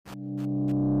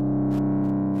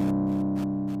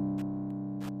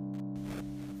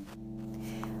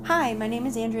Hi, my name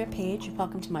is Andrea Page.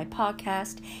 Welcome to my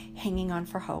podcast, Hanging On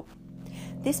for Hope.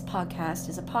 This podcast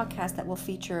is a podcast that will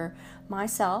feature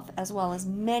myself as well as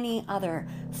many other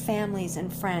families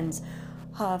and friends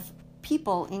of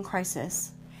people in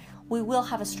crisis. We will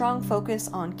have a strong focus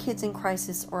on kids in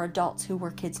crisis or adults who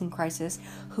were kids in crisis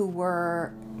who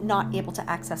were not able to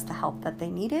access the help that they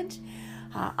needed.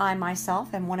 I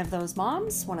myself am one of those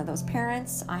moms, one of those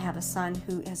parents. I have a son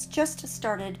who has just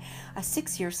started a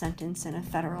 6-year sentence in a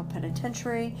federal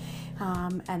penitentiary,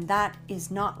 and that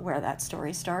is not where that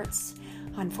story starts.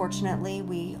 Unfortunately,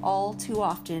 we all too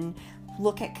often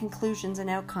look at conclusions and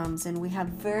outcomes, and we have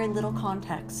very little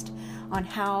context on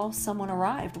how someone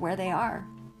arrived where they are.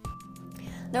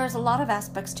 There's a lot of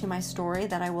aspects to my story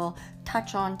that I will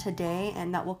touch on today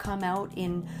and that will come out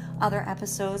in other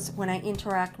episodes when I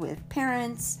interact with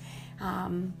parents,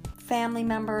 family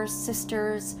members,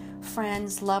 sisters,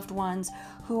 friends, loved ones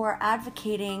who are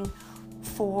advocating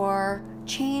for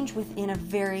change within a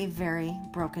very, very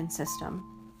broken system.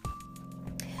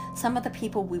 Some of the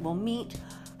people we will meet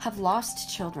have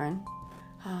lost children.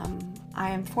 I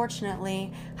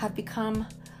unfortunately have become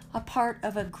a part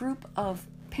of a group of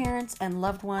parents and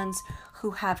loved ones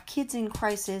who have kids in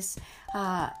crisis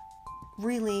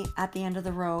really at the end of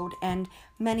the road, and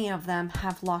many of them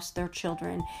have lost their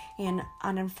children in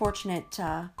an unfortunate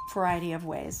variety of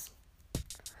ways.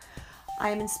 I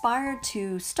am inspired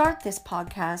to start this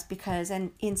podcast because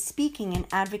in speaking and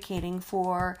advocating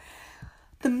for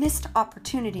the missed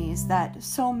opportunities that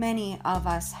so many of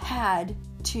us had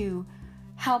to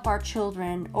help our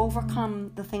children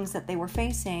overcome the things that they were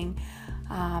facing,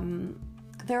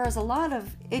 there is a lot of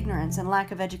ignorance and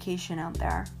lack of education out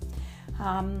there.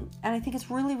 And I think it's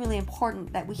really, really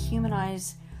important that we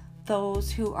humanize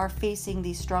those who are facing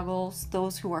these struggles,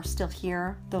 those who are still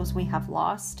here, those we have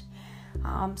lost,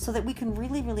 so that we can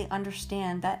really, really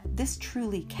understand that this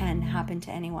truly can happen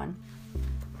to anyone.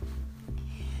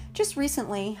 Just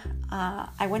recently,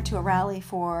 I went to a rally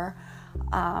for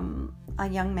a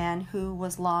young man who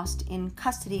was lost in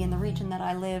custody in the region that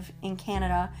I live in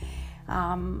Canada.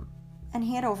 And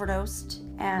he had overdosed,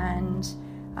 and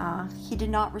he did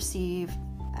not receive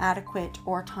adequate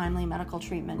or timely medical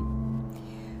treatment.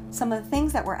 Some of the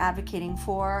things that we're advocating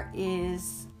for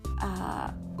is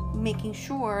making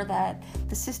sure that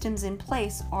the systems in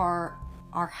place are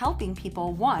helping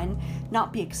people, one,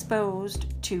 not be exposed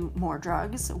to more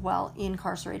drugs while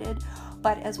incarcerated,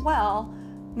 but as well,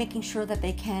 making sure that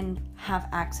they can have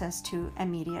access to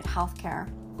immediate health care.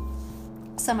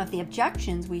 Some of the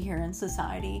objections we hear in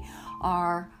society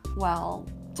are, well,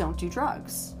 don't do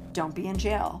drugs, don't be in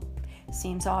jail.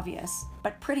 Seems obvious,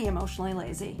 but pretty emotionally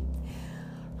lazy.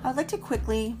 I'd like to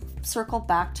quickly circle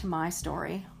back to my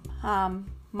story.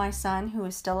 My son, who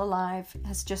is still alive,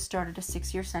 has just started a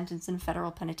 6-year sentence in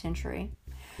federal penitentiary.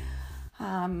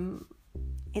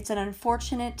 It's an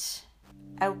unfortunate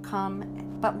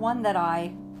outcome, but one that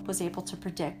I was able to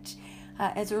predict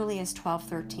as early as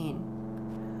 12-13.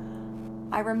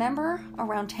 I remember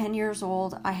around 10 years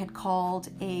old, I had called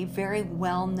a very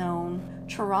well-known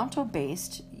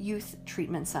Toronto-based youth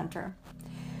treatment center,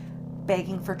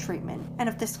 begging for treatment. And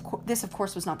if this of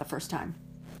course was not the first time.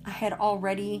 I had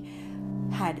already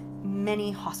had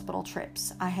many hospital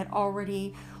trips. I had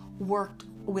already worked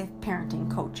with parenting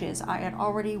coaches. I had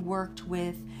already worked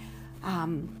with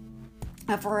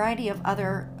a variety of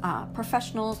other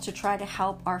professionals to try to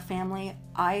help our family.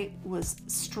 I was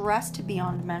stressed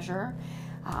beyond measure.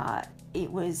 It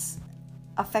was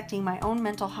affecting my own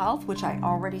mental health, which I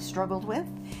already struggled with.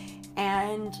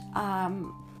 And,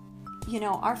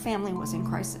 our family was in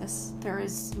crisis. There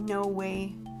is no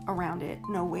way around it,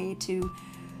 no way to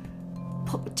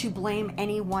blame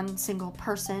any one single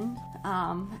person.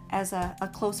 As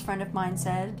a close friend of mine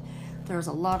said, there's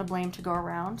a lot of blame to go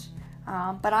around.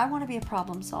 But I want to be a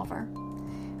problem solver.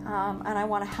 And I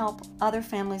want to help other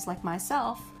families like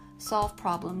myself solve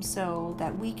problems so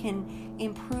that we can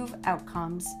improve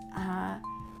outcomes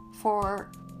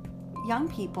for young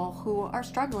people who are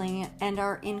struggling and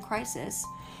are in crisis.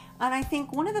 And I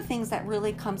think one of the things that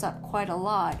really comes up quite a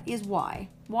lot is why.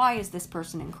 Why is this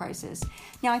person in crisis?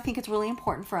 Now, I think it's really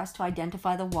important for us to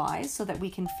identify the whys so that we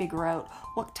can figure out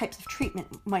what types of treatment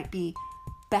might be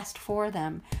best for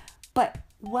them. But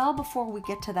well before we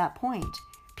get to that point,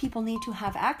 people need to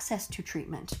have access to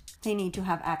treatment. They need to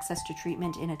have access to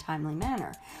treatment in a timely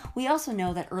manner. We also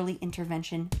know that early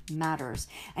intervention matters,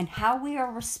 and how we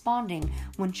are responding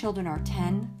when children are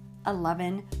 10,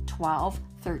 11, 12,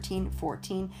 13,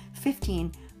 14,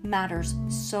 15 matters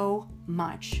so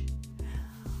much.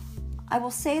 I will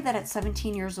say that at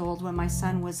 17 years old, when my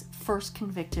son was first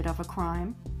convicted of a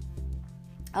crime,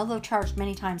 although charged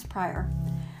many times prior,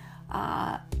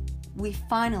 we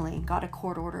finally got a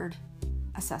court-ordered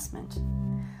assessment.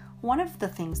 One of the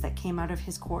things that came out of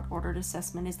his court-ordered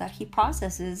assessment is that he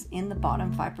processes in the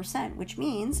bottom 5%, which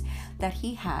means that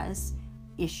he has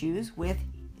issues with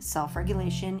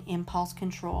self-regulation, impulse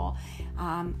control,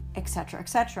 etc.,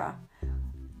 etc.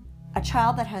 A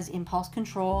child that has impulse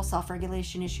control,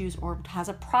 self-regulation issues, or has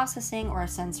a processing or a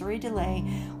sensory delay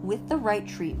with the right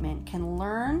treatment can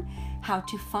learn how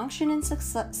to function in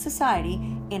society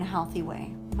in a healthy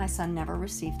way. My son never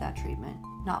received that treatment.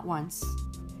 Not once.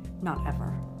 Not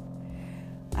ever.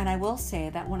 And I will say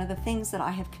that one of the things that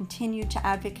I have continued to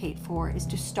advocate for is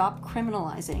to stop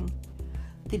criminalizing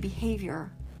the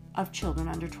behavior of children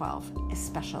under 12,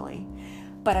 especially.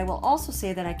 But I will also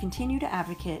say that I continue to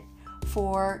advocate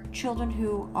for children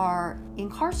who are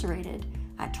incarcerated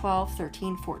at 12,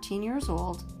 13, 14 years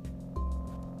old,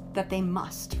 that they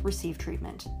must receive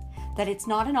treatment, that it's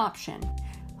not an option.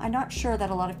 I'm not sure that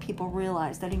a lot of people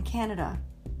realize that in Canada,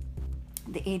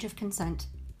 the age of consent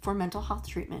for mental health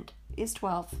treatment is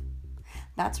 12.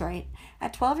 That's right.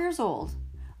 At 12 years old,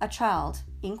 a child,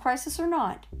 in crisis or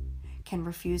not, can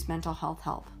refuse mental health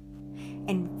help.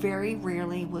 And very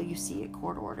rarely will you see it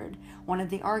court-ordered. One of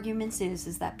the arguments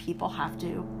is that people have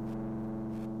to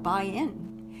buy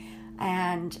in.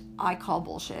 And I call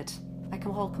bullshit. I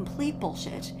call complete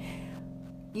bullshit.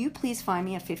 You please find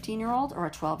me a 15-year-old or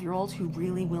a 12-year-old who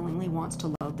really willingly wants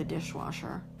to load the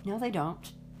dishwasher. No, they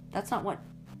don't. That's not what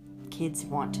kids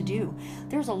want to do.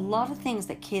 There's a lot of things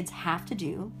that kids have to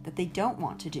do that they don't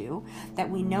want to do that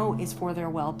we know is for their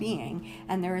well-being,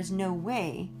 and there is no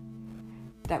way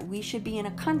that we should be in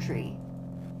a country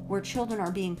where children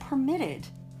are being permitted,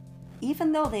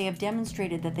 even though they have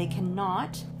demonstrated that they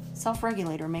cannot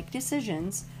self-regulate or make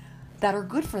decisions that are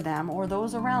good for them or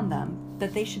those around them,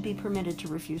 that they should be permitted to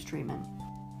refuse treatment.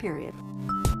 Period.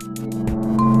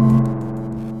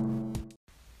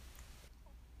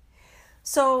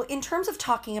 So in terms of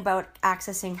talking about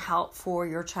accessing help for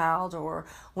your child or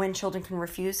when children can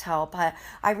refuse help,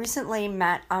 I recently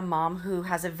met a mom who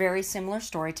has a very similar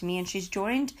story to me, and she's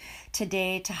joined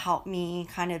today to help me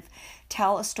kind of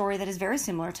tell a story that is very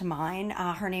similar to mine.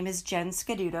 Her name is Jen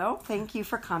Scaduto. Thank you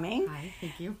for coming. Hi,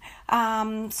 thank you.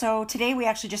 So today we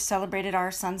actually just celebrated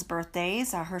our son's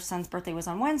birthdays. Her son's birthday was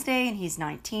on Wednesday, and he's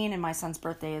 19, and my son's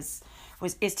birthday is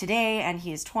today, and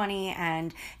he is 20,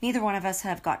 and neither one of us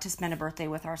have got to spend a birthday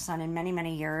with our son in many,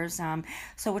 many years.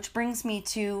 So which brings me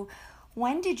to,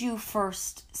 when did you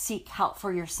first seek help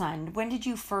for your son? When did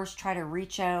you first try to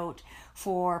reach out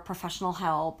for professional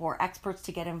help or experts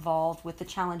to get involved with the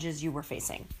challenges you were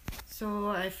facing? So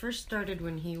I first started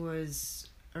when he was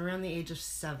around the age of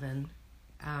 7.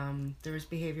 There was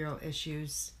behavioral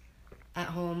issues at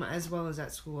home as well as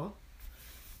at school.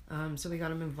 So we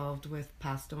got him involved with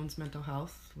Pathstones Mental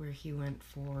Health, where he went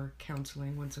for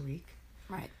counseling once a week.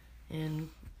 Right. And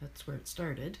that's where it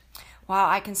started. Wow,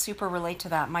 I can super relate to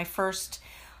that. My first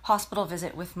hospital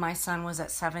visit with my son was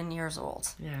at 7 years old.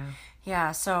 Yeah.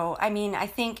 Yeah, so, I mean, I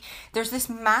think there's this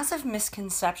massive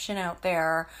misconception out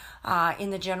there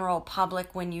in the general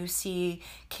public when you see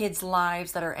kids'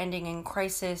 lives that are ending in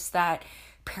crisis that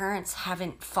parents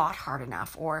haven't fought hard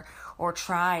enough or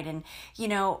tried. And, you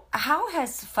know, how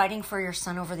has fighting for your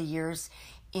son over the years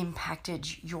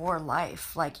impacted your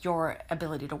life? Like your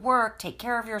ability to work, take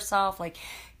care of yourself? Like,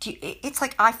 it's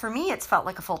like, for me, it's felt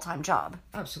like a full-time job.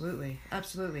 Absolutely.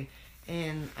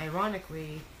 And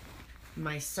ironically,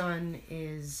 my son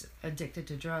is addicted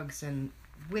to drugs, and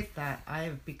with that, I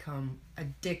have become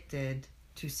addicted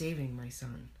to saving my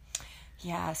son.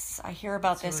 Yes, I hear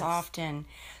about this often.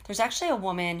 There's actually a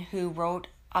woman who wrote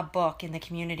a book in the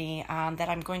community that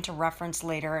I'm going to reference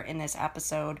later in this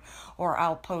episode, or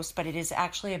I'll post, but it is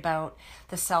actually about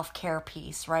the self-care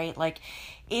piece, right? Like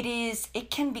it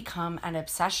can become an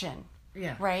obsession.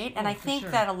 Yeah. Right? And I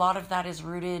think that a lot of that is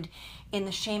rooted in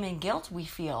the shame and guilt we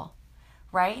feel,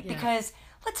 right? Yeah. Because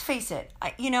let's face it,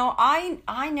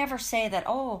 I never say that,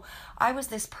 oh, I was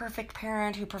this perfect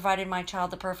parent who provided my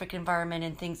child the perfect environment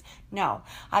and things. No,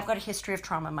 I've got a history of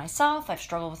trauma myself. I've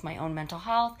struggled with my own mental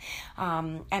health.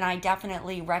 And I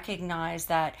definitely recognize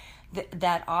that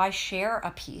I share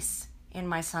a piece in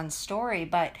my son's story.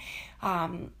 But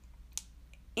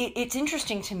it's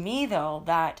interesting to me, though,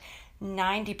 that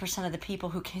 90% of the people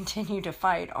who continue to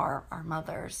fight are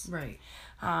mothers. Right.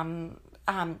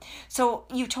 So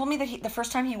you told me that the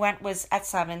first time he went was at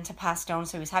 7 to Pathstones,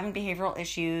 so he was having behavioral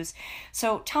issues.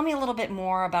 So tell me a little bit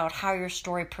more about how your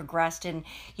story progressed and,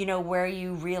 where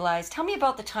you realized. Tell me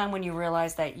about the time when you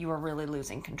realized that you were really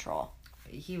losing control.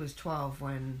 he was 12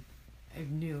 when I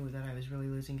knew that I was really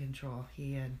losing control.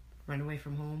 He had run away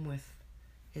from home with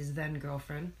his then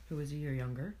girlfriend, who was a year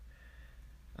younger.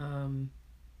 And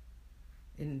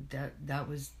that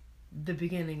was the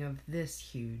beginning of this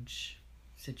huge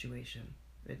situation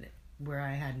where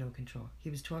I had no control. He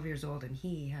was 12 years old and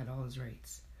he had all his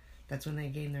rights. That's when they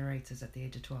gained their rights, is at the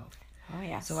age of 12. Oh,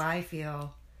 yes. So I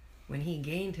feel when he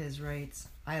gained his rights,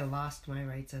 I lost my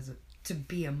rights to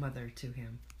be a mother to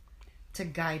him, to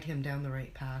guide him down the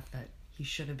right path that he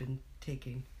should have been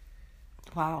taking.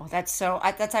 Wow, that's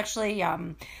actually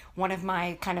one of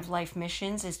my kind of life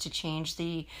missions, is to change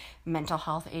the mental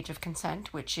health age of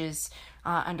consent, which is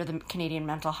under the Canadian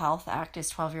Mental Health Act, is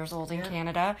 12 years old in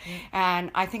Canada. Yeah.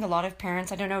 And I think a lot of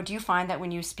parents, I don't know, do you find that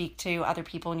when you speak to other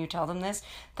people and you tell them this,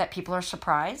 that people are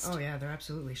surprised? Oh yeah, they're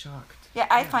absolutely shocked. Yeah,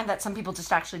 I find that some people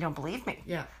just actually don't believe me.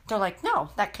 Yeah. They're like, no,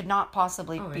 that could not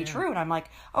possibly be true. And I'm like,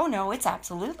 oh no, it's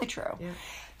absolutely true. Yeah.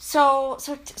 So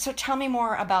tell me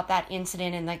more about that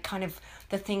incident and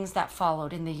the things that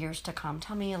followed in the years to come.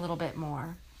 Tell me a little bit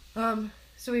more.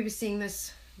 So he was seeing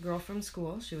this girl from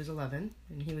school. She was 11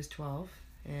 and he was 12,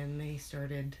 and they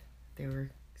were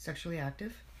sexually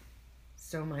active.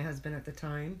 So my husband at the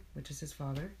time, which is his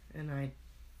father, and I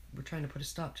were trying to put a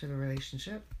stop to the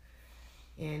relationship,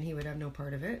 and he would have no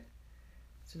part of it.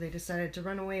 So they decided to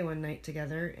run away one night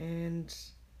together, and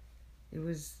it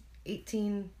was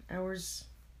 18 hours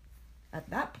at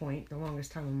that point, the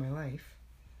longest time of my life.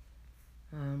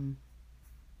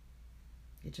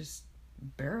 It just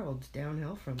barreled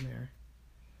downhill from there.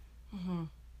 Mm-hmm.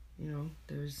 You know,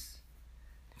 there's...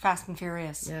 Fast and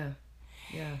Furious.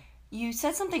 Yeah. You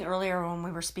said something earlier when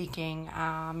we were speaking.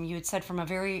 You had said from a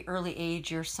very early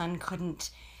age your son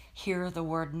couldn't hear the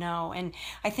word no. And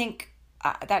I think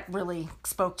that really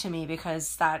spoke to me,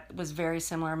 because that was very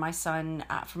similar. My son,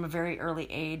 from a very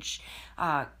early age,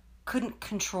 couldn't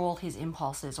control his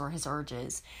impulses or his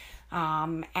urges.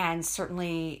 And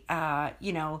certainly,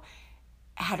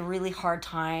 had a really hard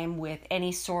time with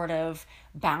any sort of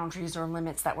boundaries or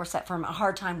limits that were set for him. A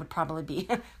hard time would probably be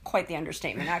quite the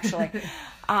understatement, actually.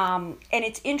 And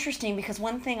it's interesting because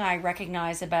one thing I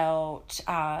recognize about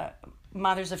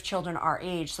mothers of children our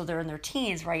age, so they're in their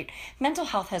teens, right? Mental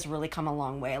health has really come a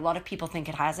long way. A lot of people think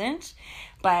it hasn't,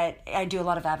 but I do a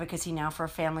lot of advocacy now for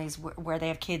families where they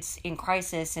have kids in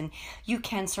crisis, and you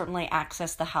can certainly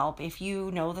access the help if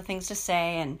you know the things to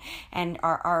say and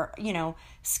are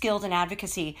skilled in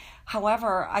advocacy.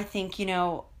 However, I think,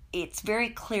 it's very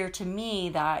clear to me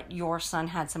that your son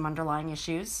had some underlying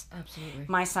issues. Absolutely.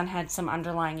 My son had some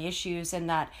underlying issues, and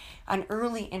that an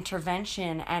early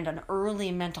intervention and an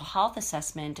early mental health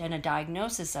assessment and a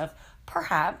diagnosis of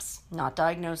perhaps not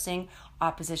diagnosing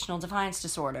oppositional defiance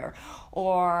disorder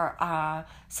or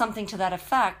something to that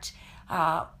effect,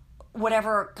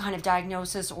 whatever kind of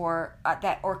diagnosis or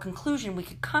conclusion we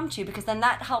could come to, because then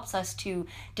that helps us to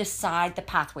decide the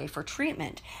pathway for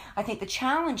treatment. I think the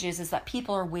challenge is that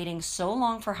people are waiting so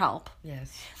long for help.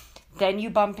 Yes. Then you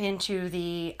bump into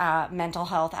the Mental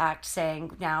Health Act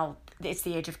saying now it's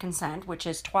the age of consent, which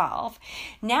is 12.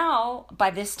 Now, by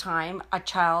this time, a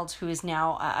child who is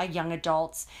now a young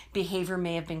adult's behavior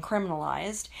may have been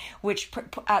criminalized, which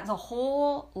adds a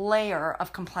whole layer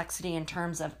of complexity in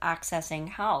terms of accessing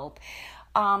help.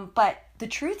 But the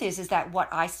truth is that what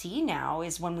I see now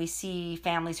is when we see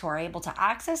families who are able to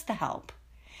access the help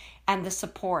and the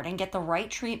support and get the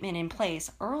right treatment in place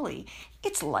early,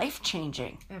 it's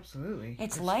life-changing. Absolutely.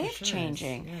 It's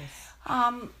life-changing. Sure is.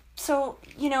 Yes. So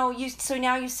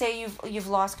now you say you've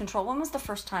lost control. When was the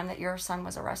first time that your son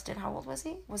was arrested? How old was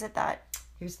he? Was it that?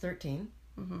 He was 13.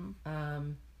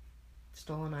 Mm-hmm.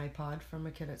 Stole an iPod from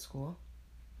a kid at school.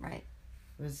 Right.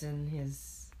 It was in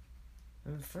his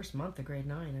first month of grade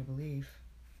 9, I believe.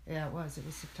 Yeah, it was. It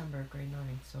was September of grade 9.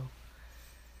 So.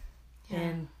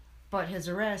 Yeah. But his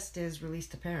arrest is release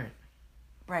to parent.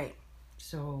 Right.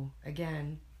 So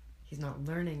again, he's not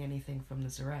learning anything from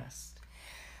this arrest.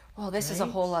 Well, this is a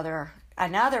whole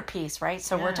another piece, right?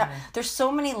 So there's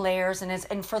so many layers, and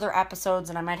in further episodes,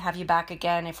 and I might have you back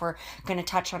again if we're going to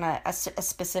touch on a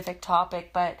specific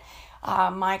topic. But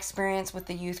my experience with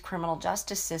the youth criminal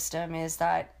justice system is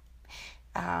that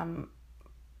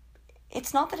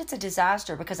it's not that it's a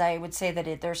disaster, because I would say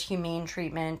that there's humane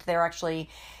treatment. They're actually,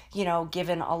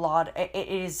 given a lot. It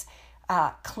is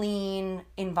clean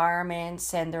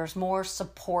environments, and there's more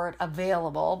support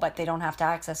available, but they don't have to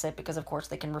access it because, of course,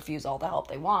 they can refuse all the help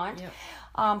they want. Yep.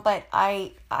 But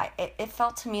it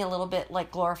felt to me a little bit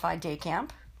like glorified day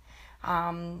camp.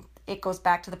 it goes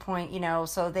back to the point,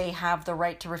 so they have the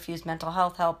right to refuse mental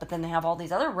health help, but then they have all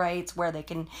these other rights where they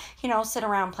can, sit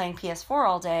around playing PS4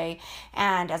 all day.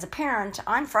 And as a parent,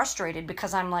 I'm frustrated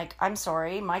because I'm like, I'm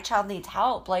sorry, my child needs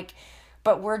help. Like,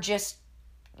 but we're just,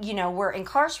 we're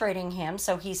incarcerating him.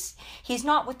 So he's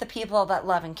not with the people that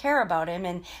love and care about him.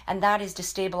 And that is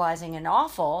destabilizing and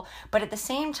awful. But at the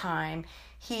same time,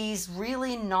 he's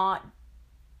really not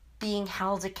being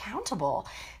held accountable.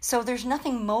 So there's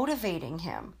nothing motivating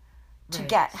him to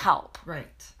get help. Right.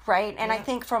 And I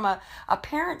think from a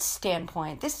parent's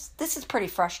standpoint, this is pretty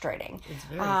frustrating. It's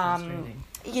very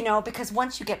frustrating. Because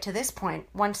once you get to this point,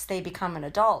 once they become an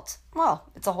adult, well,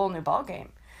 it's a whole new ballgame.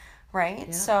 Right.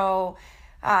 Yeah. So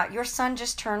your son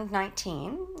just turned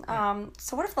 19. Yeah.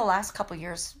 So what have the last couple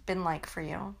years been like for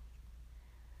you?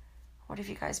 What have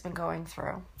you guys been going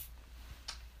through?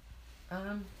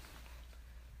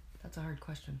 That's a hard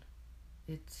question.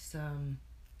 It's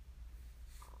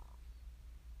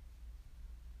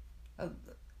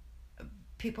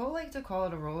people like to call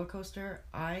it a roller coaster.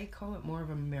 I call it more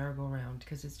of a merry-go-round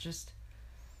because it's just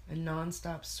a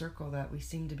non-stop circle that we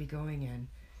seem to be going in.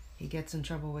 He gets in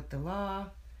trouble with the law,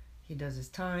 he does his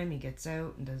time, he gets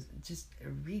out and does just a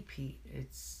repeat.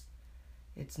 It's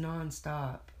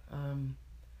non-stop.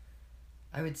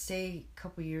 I would say a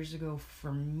couple years ago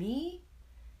for me,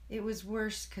 it was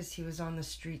worse because he was on the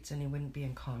streets and he wouldn't be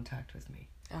in contact with me.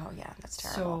 Oh yeah, that's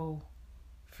terrible. So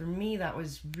for me, that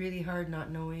was really hard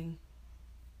not knowing,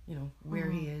 where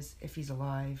he is, if he's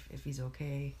alive, if he's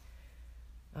okay.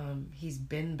 He's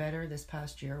been better this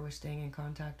past year with staying in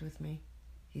contact with me.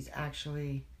 He's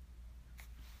actually,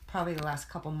 probably the last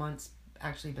couple months,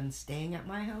 actually been staying at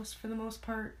my house for the most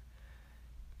part.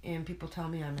 And people tell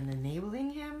me I'm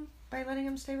enabling him by letting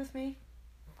him stay with me.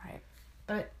 Right.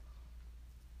 But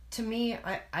to me,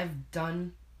 I've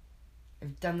done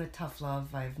the tough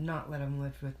love. I've not let him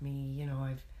live with me,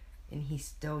 and he's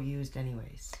still used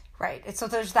anyways. Right. And so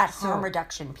there's that harm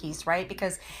reduction piece, right?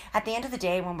 Because at the end of the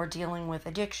day, when we're dealing with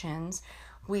addictions,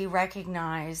 we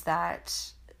recognize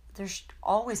that there's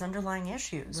always underlying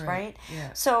issues, right?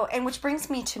 Yeah. So, and which brings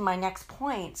me to my next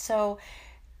point. So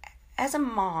as a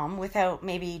mom, without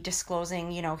maybe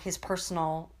disclosing, his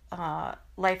personal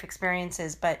life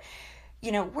experiences, but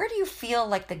where do you feel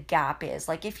like the gap is?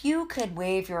 Like if you could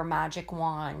wave your magic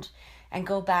wand and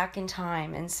go back in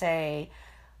time and say,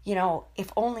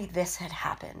 if only this had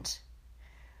happened,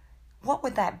 what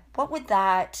would that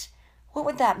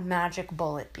magic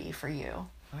bullet be for you?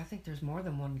 I think there's more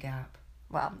than one gap.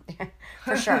 Well,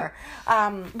 for sure.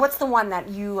 What's the one that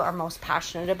you are most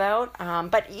passionate about?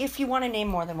 But if you want to name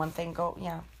more than one thing,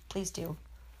 please do.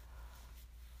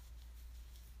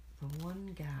 The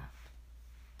one gap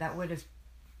that would have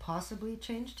possibly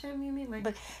changed him, you mean?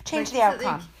 But change the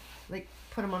outcome. Like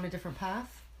put him on a different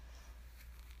path?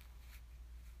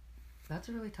 That's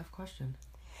a really tough question.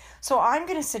 So I'm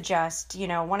going to suggest,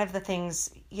 one of the things,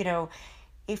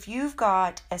 if you've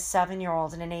got a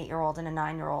 7-year-old and an 8-year-old and a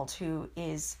 9-year-old who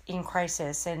is in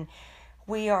crisis, and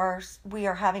we are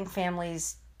having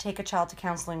families take a child to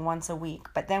counseling once a week,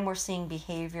 but then we're seeing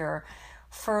behavior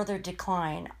further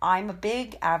decline. I'm a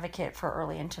big advocate for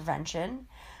early intervention,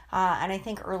 and I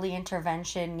think early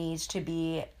intervention needs to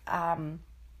be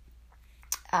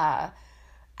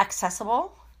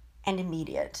accessible and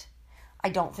immediate. I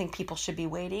don't think people should be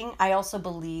waiting. I also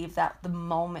believe that the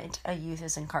moment a youth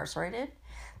is incarcerated,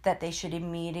 that they should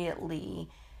immediately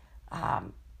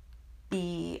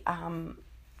be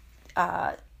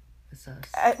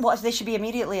assessed. They should be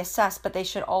immediately assessed, but they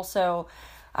should also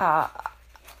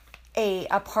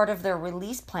a part of their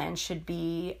release plan should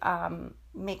be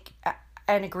make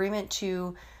an agreement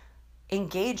to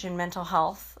engage in mental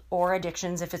health or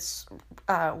addictions if it's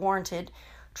warranted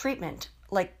treatment,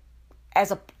 like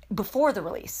before the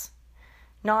release,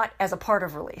 not as a part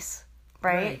of release,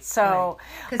 right? So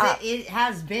because it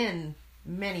has been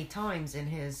many times in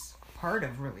his part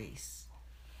of release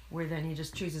where then he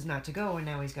just chooses not to go and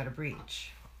now he's got a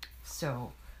breach.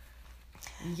 So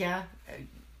yeah,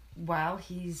 while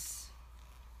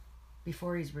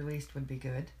before he's released would be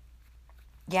good.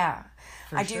 Yeah,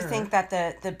 I do think that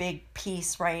the big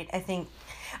piece, right?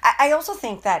 I also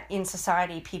think that in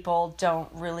society, people don't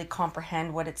really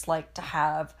comprehend what it's like to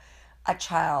have a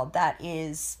child that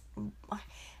is,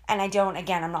 and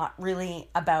I'm not really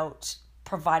about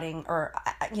providing or,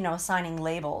 assigning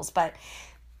labels, but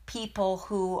people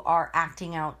who are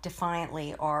acting out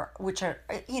defiantly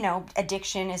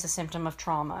addiction is a symptom of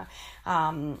trauma.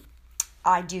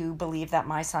 I do believe that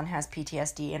my son has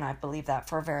PTSD, and I've believed that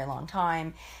for a very long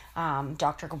time.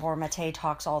 Dr. Gabor Mate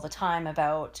talks all the time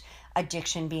about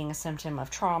addiction being a symptom of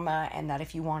trauma, and that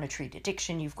if you want to treat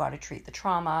addiction, you've got to treat the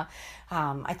trauma.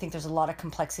 I think there's a lot of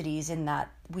complexities in that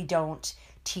we don't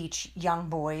teach young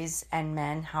boys and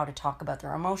men how to talk about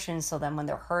their emotions, so then when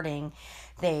they're hurting,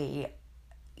 they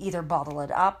either bottle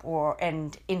it up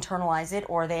and internalize it,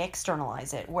 or they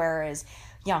externalize it, whereas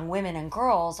young women and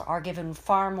girls are given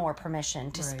far more permission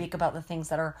to speak about the things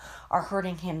that are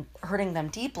hurting them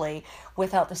deeply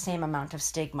without the same amount of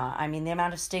stigma. I mean, the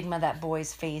amount of stigma that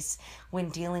boys face when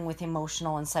dealing with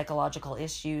emotional and psychological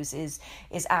issues is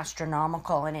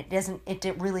astronomical, and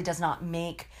it really does not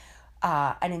make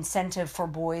an incentive for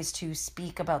boys to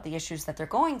speak about the issues that they're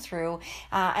going through.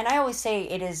 And I always say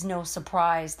it is no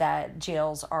surprise that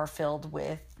jails are filled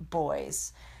with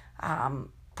boys,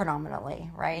 predominantly,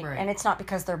 right? And it's not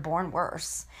because they're born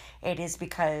worse. It is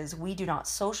because we do not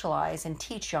socialize and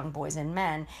teach young boys and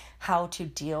men how to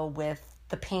deal with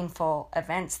the painful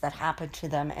events that happen to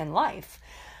them in life.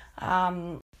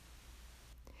 So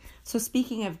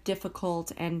speaking of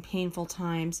difficult and painful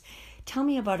times, tell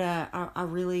me about a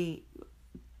really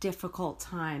difficult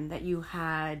time that you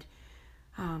had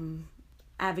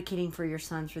advocating for your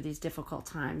son through these difficult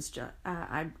times.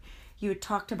 You had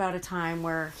talked about a time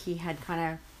where he had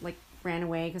kind of like ran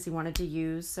away because he wanted to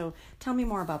use. So tell me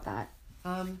more about that.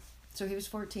 So he was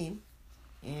 14,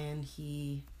 and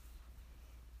it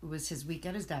was his week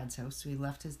at his dad's house. So he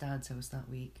left his dad's house that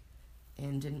week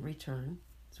and didn't return.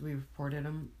 So we reported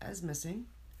him as missing.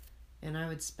 And I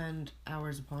would spend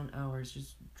hours upon hours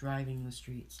just driving the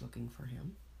streets looking for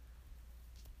him.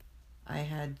 I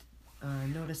had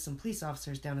noticed some police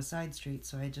officers down a side street,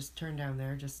 so I just turned down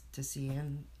there just to see,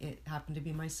 and it happened to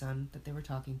be my son that they were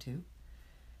talking to.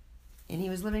 And he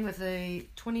was living with a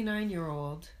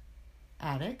 29-year-old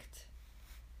addict.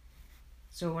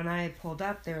 So when I pulled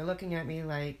up, they were looking at me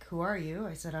like, "Who are you?"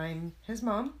 I said, "I'm his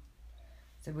mom."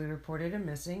 I said, "We reported him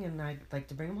missing, and I'd like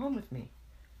to bring him home with me."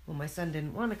 Well, my son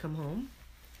didn't want to come home,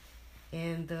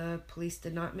 and the police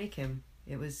did not make him.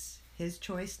 It was his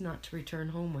choice not to return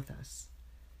home with us.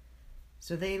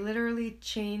 So they literally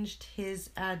changed his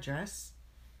address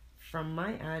from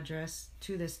my address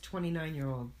to this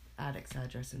 29-year-old addict's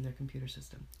address in their computer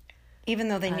system. Even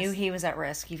though they knew he was at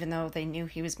risk, even though they knew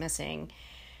he was missing.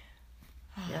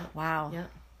 Yeah. Wow.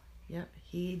 Yeah.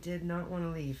 He did not want to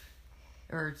leave.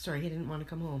 He didn't want to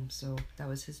come home, so that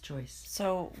was his choice.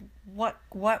 So what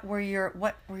were your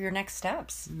next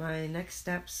steps? My next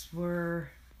steps were,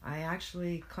 I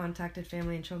actually contacted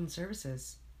Family and Children's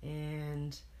Services,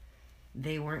 and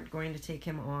they weren't going to take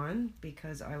him on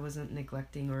because I wasn't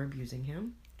neglecting or abusing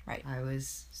him. Right. I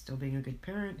was still being a good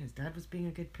parent. His dad was being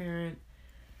a good parent.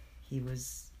 He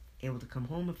was able to come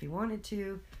home if he wanted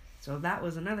to. So that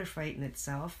was another fight in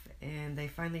itself, and they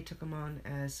finally took him on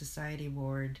as society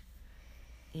ward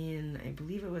in, I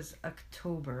believe it was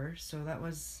October, so that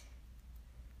was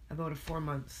about a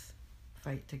 4-month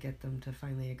fight to get them to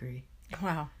finally agree.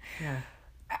 Wow. Yeah.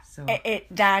 So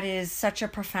that is such a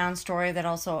profound story that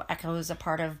also echoes a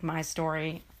part of my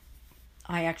story.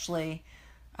 I actually,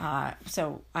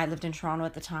 so I lived in Toronto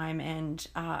at the time, and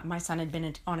my son had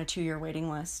been on a 2-year waiting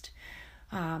list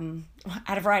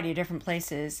at a variety of different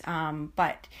places,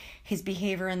 but his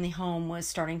behavior in the home was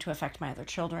starting to affect my other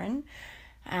children.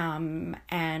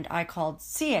 And I called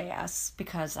CAS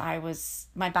because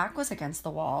my back was against the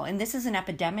wall. And this is an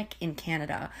epidemic in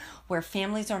Canada where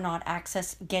families are not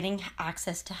getting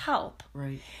access to help.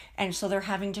 Right. And so they're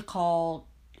having to call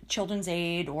Children's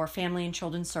Aid or Family and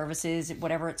Children's Services,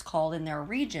 whatever it's called in their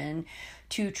region,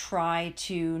 to try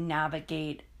to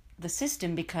navigate the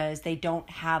system because they don't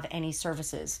have any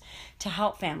services to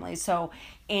help families. So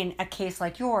in a case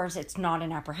like yours, it's not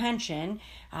an apprehension.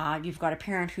 You've got a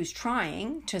parent who's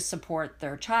trying to support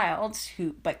their child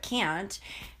but can't.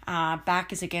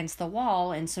 Back is against the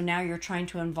wall, and so now you're trying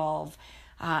to involve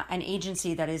an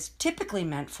agency that is typically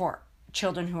meant for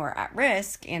children who are at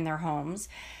risk in their homes,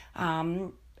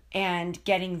 and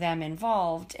getting them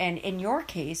involved. And in your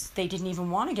case, they didn't even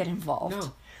want to get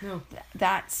involved. No.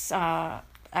 That's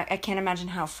I can't imagine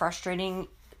how frustrating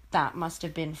that must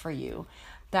have been for you,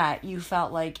 that you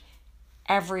felt like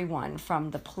everyone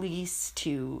from the police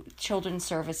to children's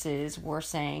services were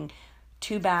saying,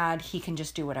 too bad, he can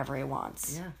just do whatever he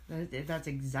wants. Yeah, that's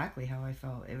exactly how I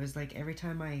felt. It was like every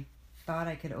time I thought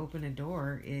I could open a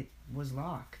door, it was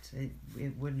locked.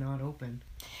 It would not open.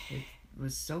 It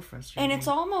was so frustrating. And it's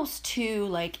almost too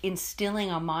like instilling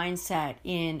a mindset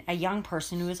in a young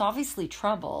person who is obviously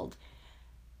troubled,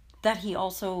 that he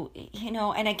also,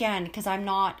 and again, because I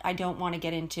don't want to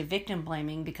get into victim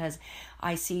blaming, because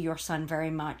I see your son very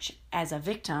much as a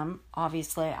victim,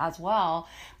 obviously, as well,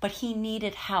 but he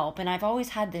needed help. And I've always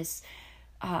had this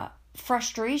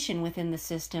frustration within the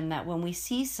system that when we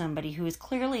see somebody who is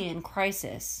clearly in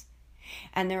crisis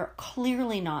and they're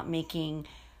clearly not making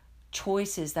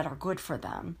choices that are good for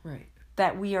them, right,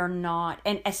 that we are not,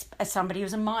 and as somebody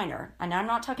who's a minor, and I'm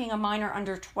not talking a minor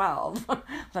under 12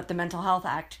 that the Mental Health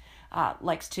Act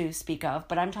likes to speak of,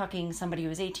 but I'm talking somebody who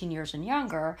is 18 years and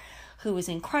younger, who is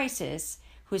in crisis,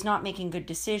 who is not making good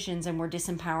decisions, and we're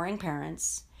disempowering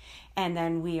parents, and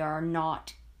then we are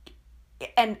not,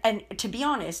 and to be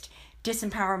honest,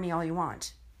 disempower me all you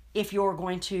want if you're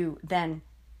going to then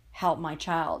help my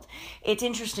child. It's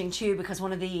interesting too, because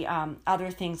one of the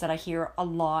other things that I hear a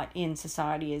lot in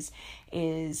society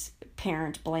is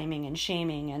parent blaming and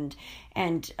shaming,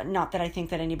 and not that I think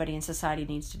that anybody in society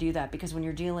needs to do that, because when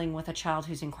you're dealing with a child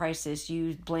who's in crisis,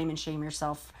 you blame and shame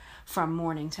yourself from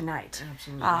morning to night.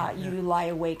 Absolutely. You lie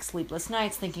awake sleepless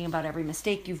nights thinking about every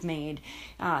mistake you've made,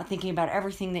 thinking about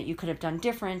everything that you could have done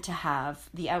different to have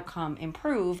the outcome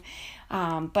improve.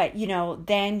 But,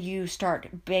 then you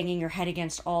start banging your head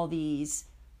against all these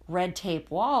red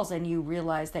tape walls, and you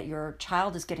realize that your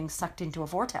child is getting sucked into a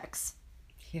vortex.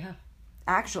 Yeah.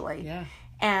 Actually. Yeah.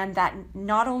 And that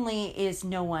not only is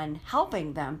no one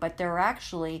helping them, but they're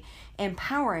actually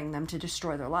empowering them to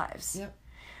destroy their lives.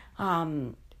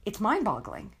 Yep. It's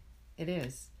mind-boggling. It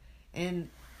is. And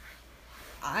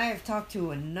I've talked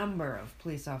to a number of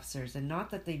police officers, and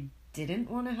not that they didn't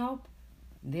want to help,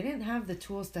 they didn't have the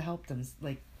tools to help them.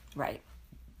 Like, right.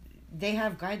 They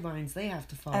have guidelines they have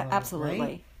to follow. Absolutely.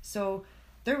 Right? So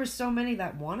there were so many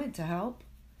that wanted to help,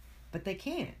 but they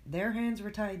can't. Their hands were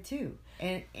tied too.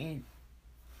 And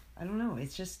I don't know.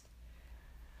 It's just,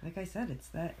 like I said, it's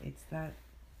that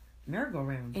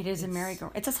merry-go-round. It is a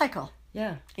merry-go-round. It's a cycle.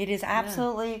 Yeah. It is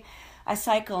absolutely a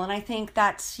cycle. And I think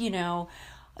that's,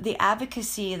 the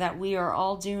advocacy that we are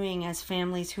all doing as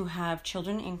families who have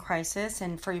children in crisis.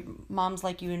 And for moms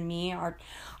like you and me,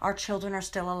 our children are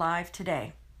still alive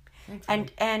today. Thankfully.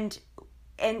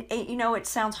 And it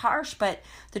sounds harsh, but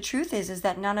the truth is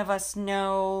that none of us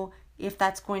know if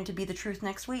that's going to be the truth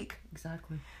next week.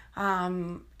 Exactly.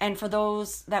 And for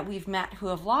those that we've met who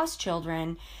have lost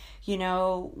children,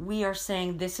 we are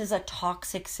saying this is a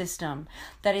toxic system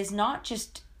that is not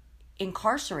just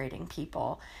incarcerating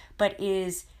people, but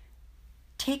is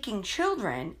taking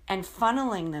children and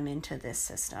funneling them into this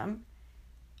system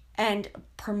and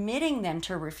permitting them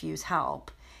to refuse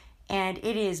help. And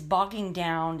it is bogging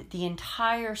down the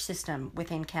entire system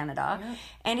within Canada. Yep.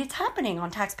 And it's happening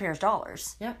on taxpayers'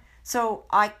 dollars. Yep. So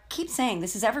I keep saying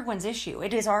this is everyone's issue.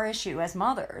 It is our issue as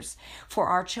mothers for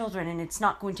our children, and it's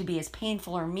not going to be as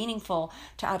painful or meaningful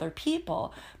to other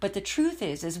people. But the truth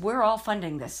is we're all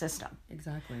funding this system.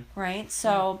 Exactly. Right?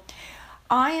 So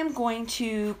I am going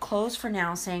to close for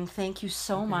now saying thank you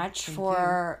so much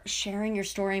for sharing your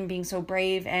story and being so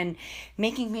brave and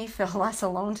making me feel less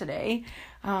alone today.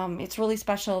 It's really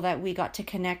special that we got to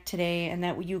connect today and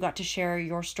that you got to share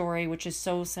your story, which is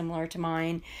so similar to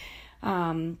mine.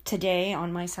 Today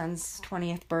on my son's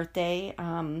 20th birthday,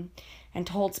 and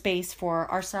to hold space for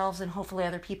ourselves and hopefully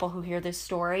other people who hear this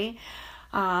story.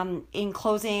 In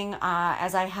closing,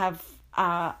 as I have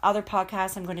other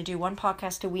podcasts, I'm going to do one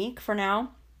podcast a week for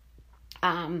now.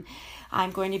 I'm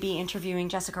going to be interviewing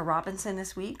Jessica Robinson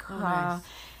this week, nice.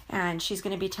 And she's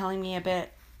going to be telling me a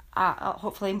bit,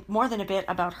 hopefully more than a bit,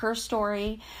 about her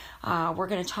story. We're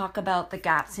going to talk about the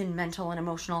gaps in mental and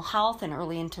emotional health and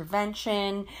early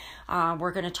intervention.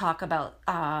 We're going to talk about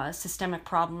systemic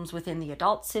problems within the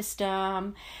adult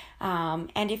system.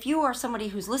 And if you are somebody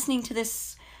who's listening to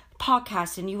this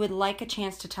podcast and you would like a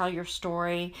chance to tell your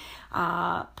story,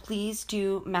 please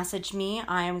do message me.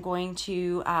 I am going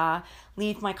to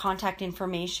leave my contact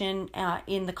information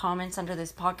in the comments under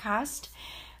this podcast.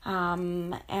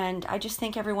 And I just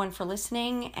thank everyone for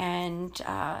listening. And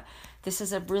this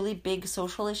is a really big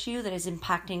social issue that is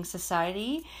impacting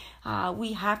society.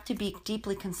 We have to be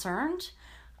deeply concerned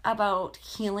about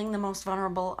healing the most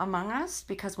vulnerable among us,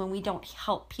 because when we don't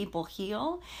help people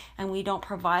heal and we don't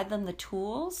provide them the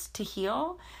tools to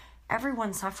heal,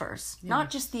 everyone suffers, not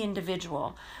just the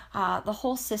individual. The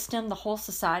whole system, the whole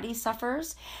society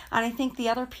suffers. And I think the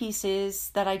other piece is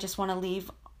that I just want to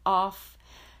leave off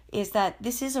is that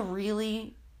this is a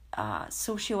really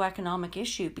socioeconomic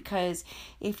issue, because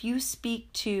if you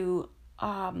speak to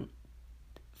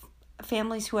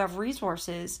families who have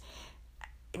resources,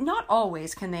 not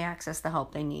always can they access the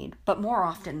help they need, but more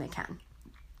often they can.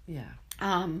 Yeah.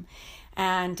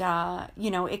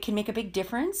 It can make a big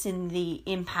difference in the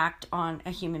impact on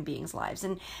a human being's lives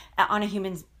and on a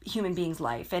human being's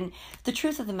life. And the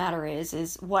truth of the matter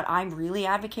is what I'm really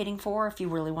advocating for, if you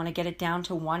really want to get it down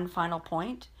to one final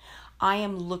point, I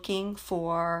am looking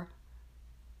for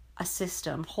a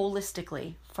system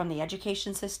holistically, from the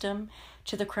education system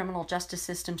to the criminal justice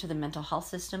system to the mental health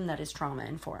system, that is trauma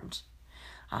informed.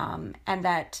 And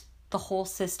that the whole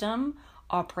system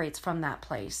operates from that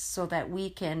place so that we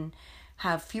can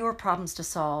have fewer problems to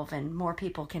solve and more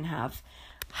people can have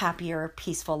happier,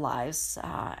 peaceful lives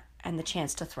and the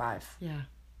chance to thrive. Yeah.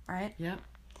 Right? Yeah.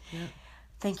 Yeah.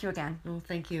 Thank you again. Well,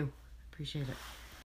 thank you. Appreciate it.